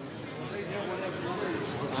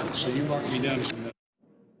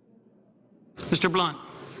 Mr. Blunt.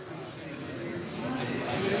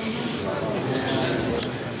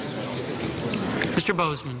 Mr.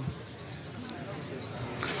 Bozeman.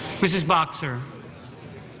 Mrs. Boxer.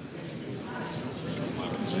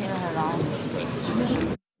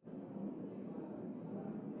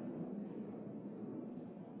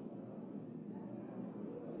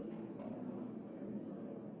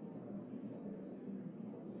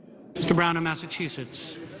 Mr. Brown of Massachusetts.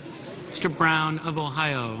 Mr. Brown of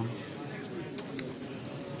Ohio.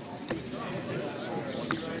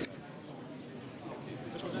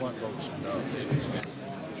 One vote no.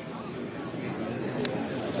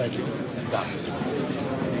 Thank you.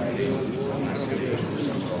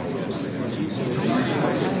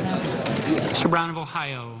 Mr. Brown of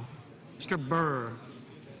Ohio. Mr. Burr.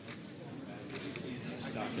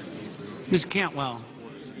 Ms. Cantwell.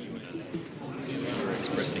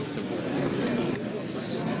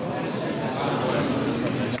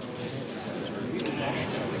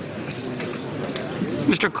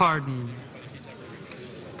 Mr. Cardin.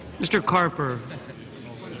 Mr. Carper.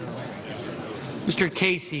 Mr.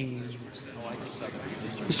 Casey.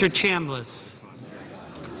 Mr. Chambliss.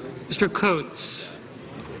 Mr. Coates.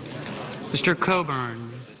 Mr.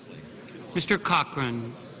 Coburn. Mr.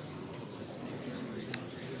 Cochran.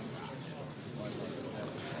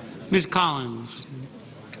 Ms. Collins.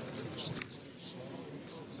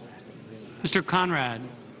 Mr. Conrad.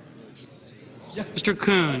 Mr.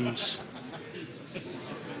 Coons.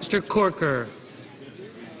 Mr. Corker.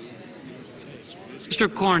 Mr.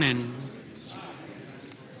 Cornyn.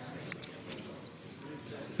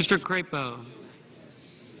 Mr. Crapo.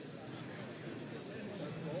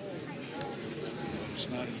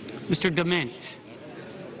 Mr. Dement.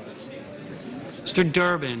 Mr.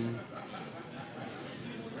 Durbin.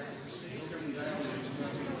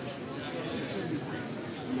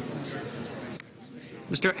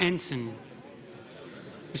 Mr. Ensign.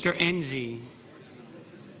 Mr. Enzi.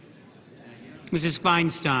 Mrs.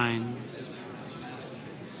 Feinstein.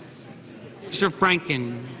 Mr.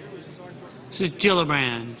 Franken. Mrs.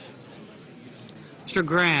 Gillibrand. Mr.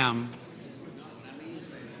 Graham.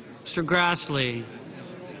 Mr. Grassley.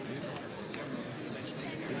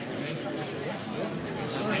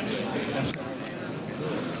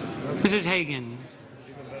 Mrs. Hagan.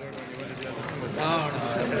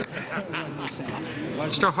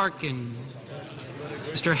 Mr. Harkin.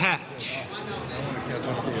 Mr. Hatch.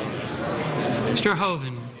 Mr.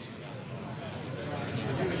 Hoven.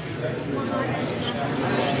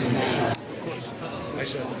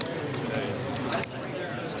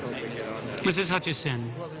 Mrs.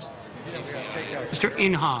 Hutchison. Mr.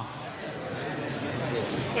 Inhofe.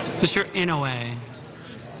 Mr. Inouye.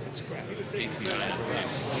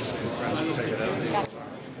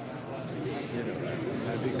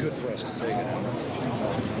 It'd be good for us to take it out.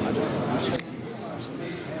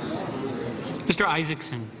 Mr.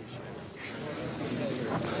 Isaacson.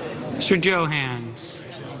 Mr. Johans.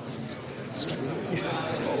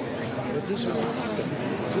 But this one,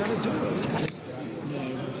 it's gonna do it.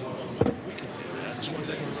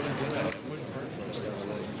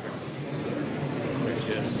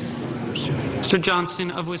 Mr.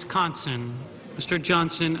 Johnson of Wisconsin. Mr.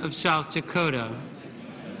 Johnson of South Dakota.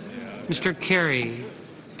 Mr. Kerry.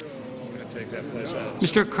 I'm gonna take that place out.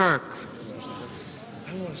 Mr. Kirk.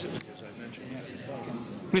 I don't want to sit because I mentioned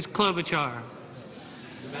Ms. Klobuchar.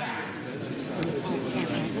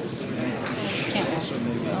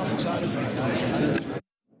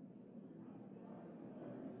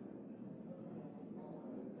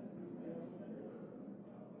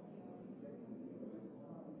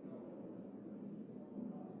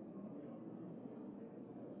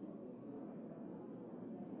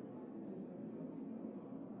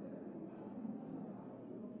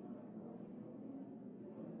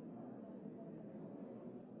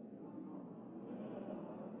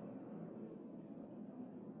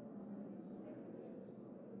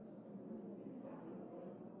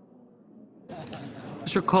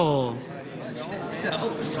 Mr. Cole.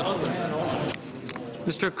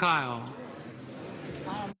 Mr. Kyle.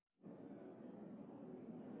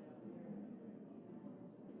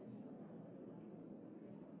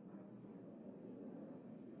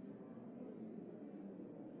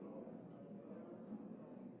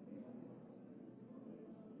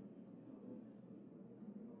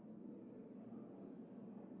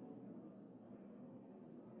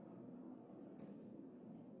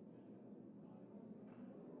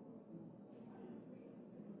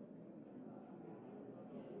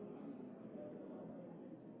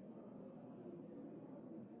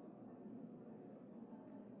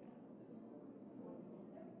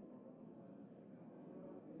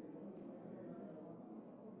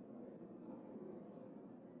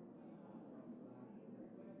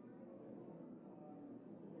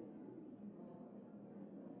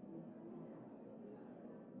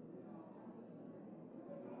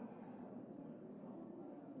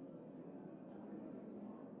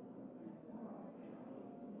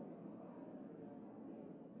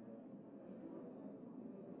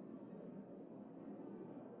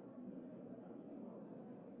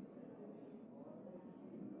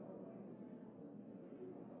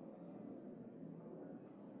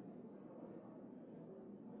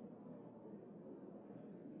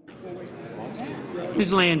 Ms.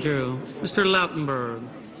 Landrieu. Mr. Lautenberg.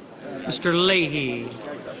 Mr. Leahy.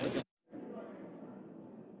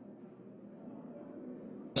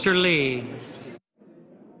 Mr. Lee.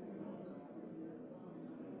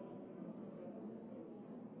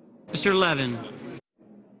 Mr. Levin.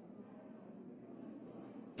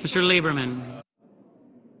 Mr. Lieberman.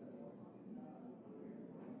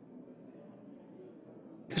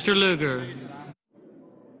 Mr. Lugar.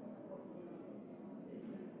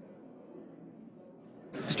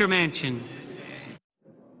 Mr. Manchin.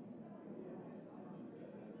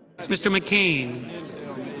 Mr.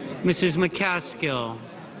 McCain. Mrs. McCaskill.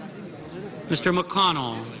 Mr.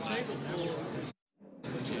 McConnell.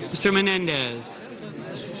 Mr. Menendez.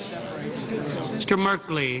 Mr.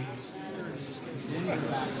 Merkley.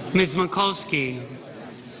 Ms. Mikulski.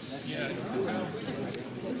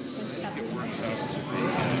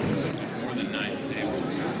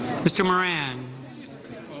 Mr. Moran.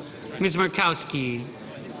 Ms. Murkowski.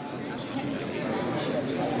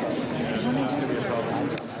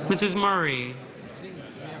 Mrs. Murray.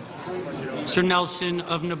 Mr. Nelson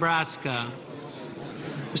of Nebraska.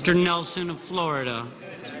 Mr. Nelson of Florida.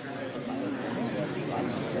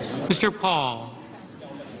 Mr. Paul.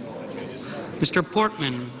 Mr.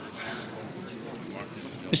 Portman.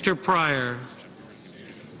 Mr. Pryor.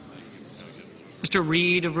 Mr.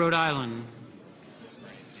 Reed of Rhode Island.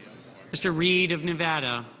 Mr. Reed of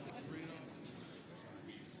Nevada.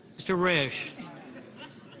 Mr. Risch.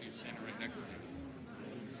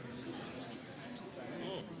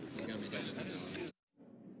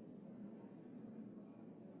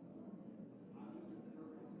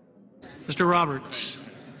 Mr. Roberts.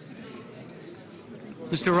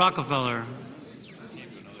 Mr. Rockefeller.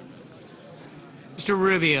 Mr.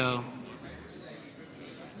 Rubio.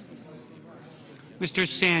 Mr.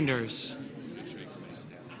 Sanders.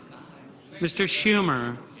 Mr.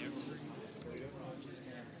 Schumer.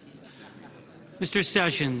 Mr.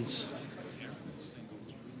 Sessions.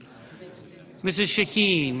 Mrs.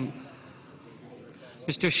 Shaheen.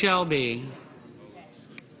 Mr. Shelby.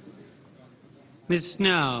 Ms.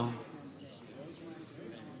 Snow.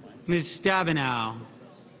 Ms. Stabenow.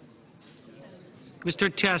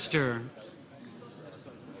 Mr. Tester.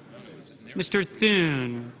 Mr.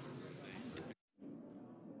 Thune.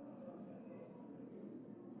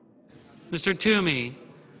 Mr. Toomey.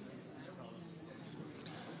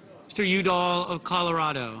 Mr. Udall of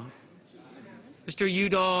Colorado. Mr.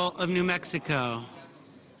 Udall of New Mexico.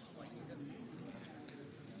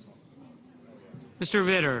 Mr.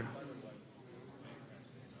 Vitter.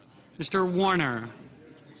 Mr. Warner.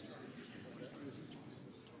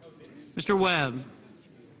 Mr. Webb.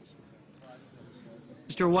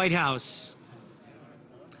 Mr. Whitehouse.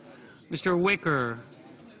 Mr. Wicker.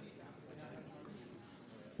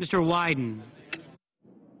 Mr. Wyden.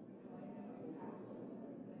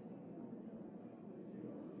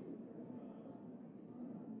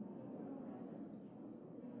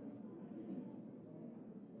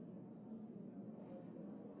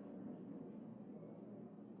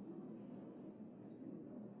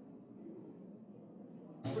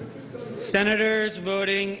 Senators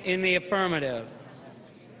voting in the affirmative: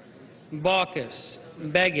 Baucus,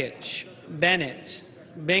 Begich, Bennett,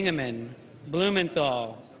 Bingaman,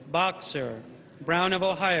 Blumenthal, Boxer, Brown of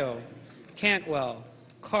Ohio, Cantwell,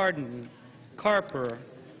 Cardin, Carper,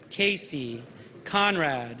 Casey,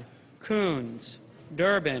 Conrad, Coons,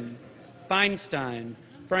 Durbin, Feinstein,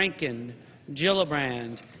 Franken,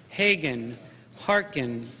 Gillibrand, Hagan,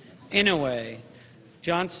 Harkin, Inouye,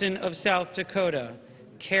 Johnson of South Dakota,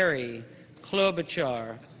 Kerry,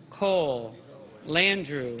 Klobuchar, Cole,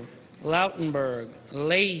 Landrieu, Lautenberg,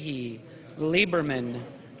 Leahy, Lieberman,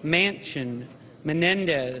 Manchin,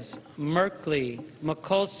 Menendez, Merkley,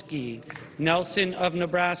 Mikulski, Nelson of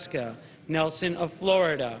Nebraska, Nelson of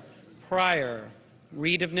Florida, Pryor,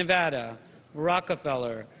 Reed of Nevada,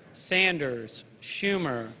 Rockefeller, Sanders,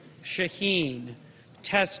 Schumer, Shaheen,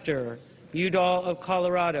 Tester, Udall of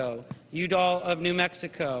Colorado, Udall of New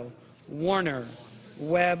Mexico, Warner,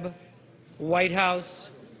 Webb, Whitehouse,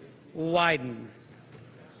 Wyden.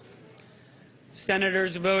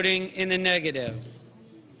 Senators voting in the negative: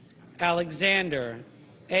 Alexander,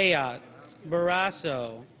 Ayotte,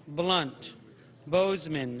 Barrasso, Blunt,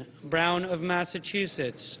 Bozeman, Brown of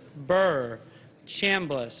Massachusetts, Burr,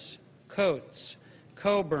 Chambliss, Coates,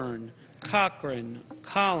 Coburn, Cochran,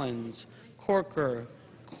 Collins, Corker,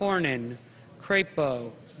 Cornyn,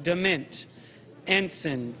 Crapo, DeMint,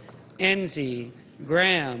 Ensign, Enzi,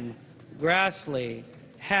 Graham, Grassley,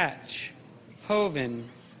 Hatch, Hoeven,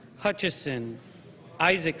 Hutchison,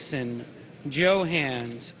 Isaacson,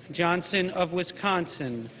 Johans, Johnson of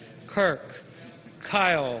Wisconsin, Kirk,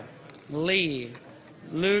 Kyle, Lee,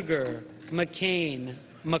 Lugar, McCain,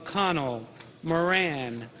 McConnell,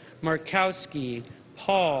 Moran, Murkowski,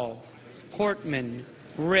 Paul, Portman,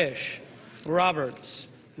 Risch, Roberts,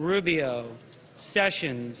 Rubio,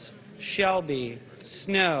 Sessions, Shelby,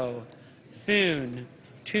 Snow, Thune,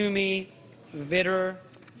 Toomey, Vitter,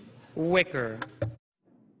 Wicker.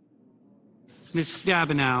 Ms.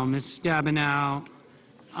 Stabenow,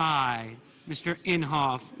 aye. Mr.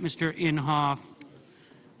 Inhofe,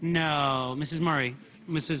 no.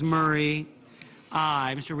 Mrs. Murray,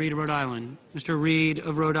 aye. Mr. Reed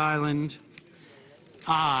of Rhode Island,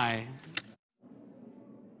 aye.